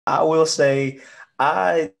I will say,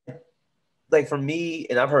 I like for me,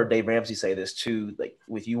 and I've heard Dave Ramsey say this too. Like,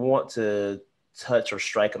 if you want to touch or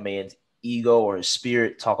strike a man's ego or his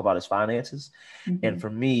spirit, talk about his finances. And Hmm. for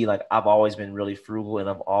me, like I've always been really frugal, and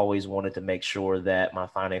I've always wanted to make sure that my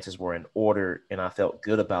finances were in order, and I felt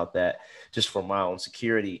good about that just for my own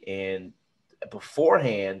security. And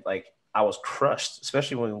beforehand, like I was crushed,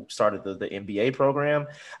 especially when we started the MBA program.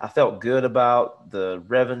 I felt good about the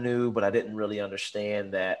revenue, but I didn't really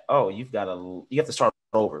understand that, oh, you have to start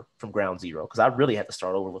over from ground zero. Cause I really had to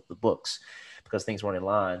start over with the books because things weren't in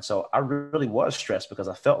line. So I really was stressed because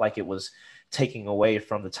I felt like it was taking away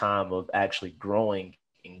from the time of actually growing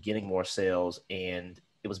and getting more sales. And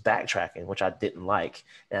it was backtracking, which I didn't like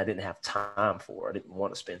and I didn't have time for. I didn't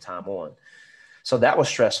want to spend time on. So that was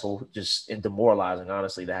stressful, just and demoralizing,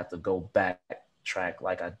 honestly, to have to go backtrack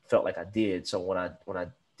like I felt like I did. So when I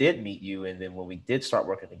did meet you, and then when we did start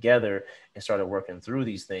working together and started working through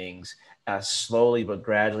these things, I slowly but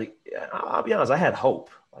gradually, I'll be honest, I had hope.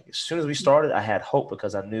 Like as soon as we started, I had hope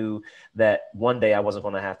because I knew that one day I wasn't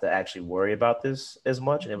going to have to actually worry about this as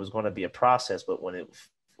much, and it was going to be a process. But when it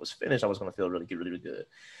was finished, I was going to feel really good, really, really good.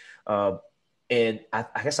 Uh, and I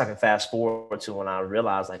guess I can fast forward to when I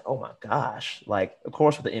realized, like, oh my gosh, like, of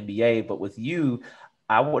course, with the NBA, but with you,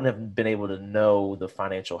 I wouldn't have been able to know the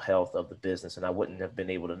financial health of the business. And I wouldn't have been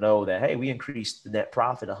able to know that, hey, we increased the net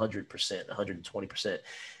profit 100%, 120%.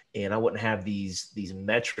 And I wouldn't have these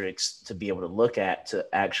metrics to be able to look at to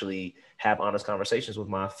actually have honest conversations with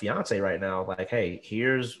my fiance right now. Like, hey,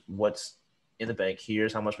 here's what's in the bank.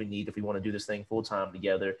 Here's how much we need if we want to do this thing full time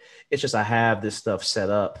together. It's just I have this stuff set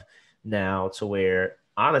up now to where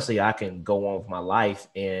honestly I can go on with my life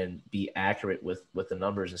and be accurate with the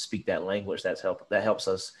numbers and speak that language that helps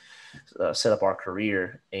us set up our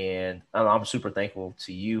career. And I'm super thankful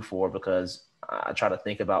to you for it because I try to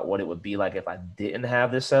think about what it would be like if I didn't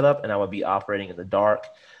have this set up and I would be operating in the dark.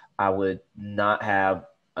 I would not have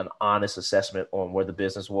an honest assessment on where the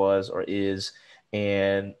business was or is.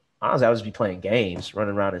 And honestly, I would just be playing games,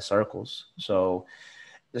 running around in circles. So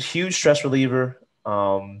it's a huge stress reliever.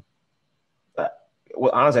 Uh,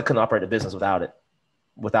 well, honestly, I couldn't operate a business without it,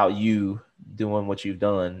 without you doing what you've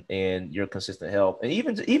done and your consistent help. And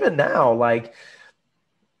even now, like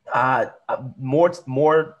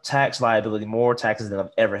more tax liability, more taxes than I've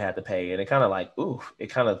ever had to pay, and it kind of like, ooh, it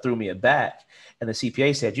kind of threw me aback. And the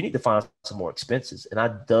CPA said you need to find some more expenses, and I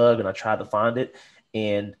dug and I tried to find it,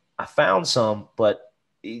 and I found some, but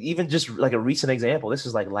even just like a recent example, this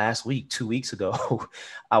is like last week, 2 weeks ago,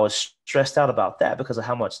 I was stressed out about that because of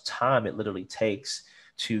how much time it literally takes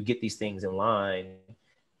to get these things in line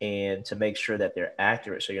and to make sure that they're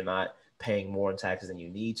accurate so you're not paying more in taxes than you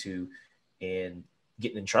need to and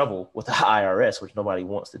getting in trouble with the IRS, which nobody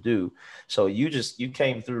wants to do. So you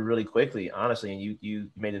came through really quickly, honestly, and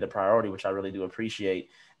you made it a priority, which I really do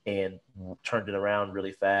appreciate, and turned it around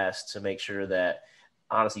really fast to make sure that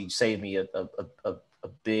honestly you saved me a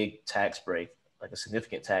big tax break, like a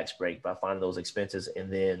significant tax break by finding those expenses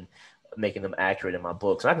and then making them accurate in my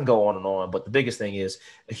books. And I can go on, but the biggest thing is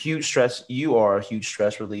a huge stress. You are a huge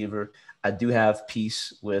stress reliever. I do have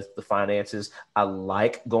peace with the finances. I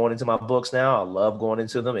like going into my books now. I love going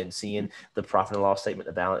into them and seeing the profit and loss statement,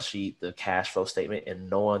 the balance sheet, the cash flow statement, and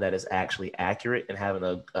knowing that it's actually accurate and having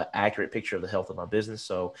a accurate picture of the health of my business.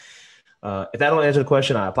 So if that don't answer the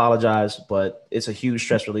question, I apologize, but it's a huge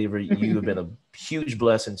stress reliever. You have been a huge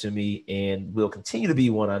blessing to me and will continue to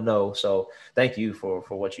be one, I know. So thank you for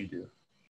what you do.